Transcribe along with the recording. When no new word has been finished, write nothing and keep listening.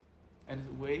and is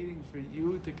waiting for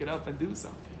you to get up and do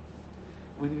something.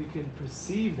 When we can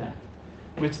perceive that,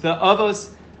 which the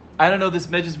Avos, I don't know, this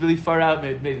message is really far out.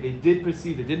 Maybe they did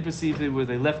perceive, they didn't perceive it, where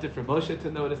they left it for Moshe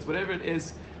to notice. Whatever it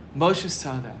is, Moshe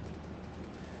saw that.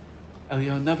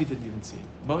 Eliyahu Navi didn't even see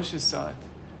it. Moshe saw it,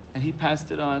 and he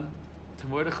passed it on to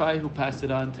Mordechai, who passed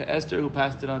it on to Esther, who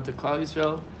passed it on to Klal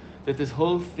Yisrael, that this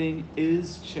whole thing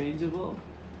is changeable,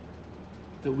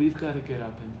 that we've got to get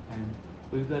up and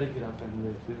we've got to get up and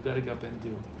live. We've got to get up and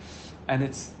do. And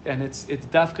it's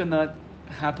dafka not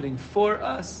happening for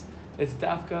us. It's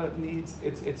dafka needs,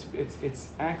 it's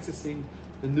accessing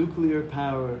the nuclear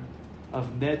power of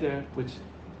neder, which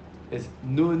is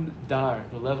nun dar,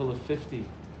 the level of 50,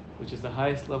 which is the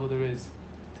highest level there is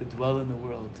to dwell in the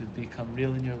world, to become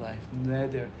real in your life.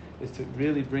 Neder is to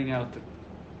really bring out the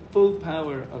full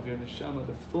power of your neshama,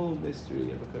 the full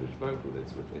mystery of HaKadosh Baruch Hu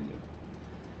that's within you.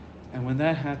 And when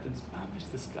that happens, mamish,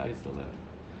 the sky's the limit.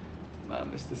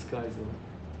 Mamish, the sky's the limit.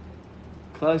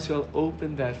 Klal Yisrael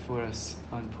opened that for us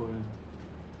on Purim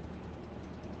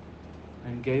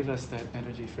and gave us that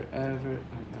energy forever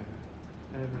and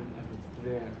ever. Ever and ever. It's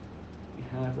there. We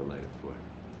have the light for it.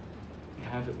 We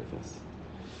have it with us.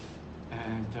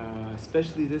 And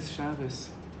especially this Shabbos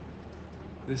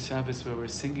where we're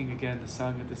singing again the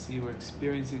Song of the Sea, we're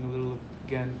experiencing a little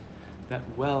again that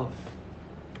wealth,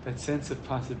 that sense of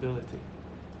possibility.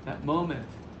 That moment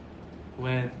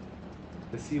when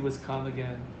the sea was calm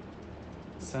again,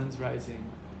 the sun's rising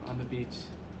on the beach,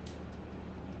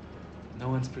 no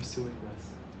one's pursuing us.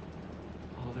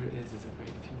 All there is a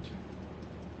great future.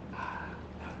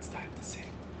 Now it's time to sing.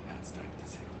 Now it's time to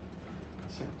sing.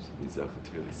 Hashem should be zocheh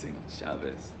to really sing on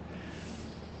Shabbos.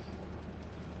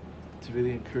 To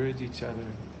really encourage each other.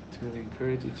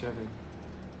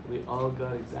 We all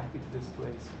got exactly to this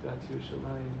place. We got to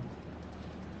Yerushalayim.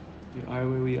 We are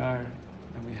where we are,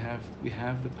 and we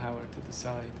have the power to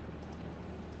decide,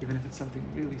 even if it's something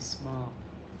really small,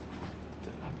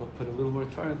 to put a little more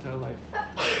Torah into our life,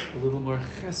 a little more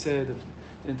chesed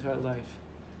into our life.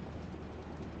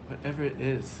 Whatever it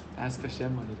is, ask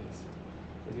Hashem what it is.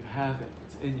 That you have it,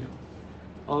 it's in you.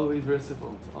 All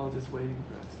reversible, it's all just waiting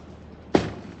for us.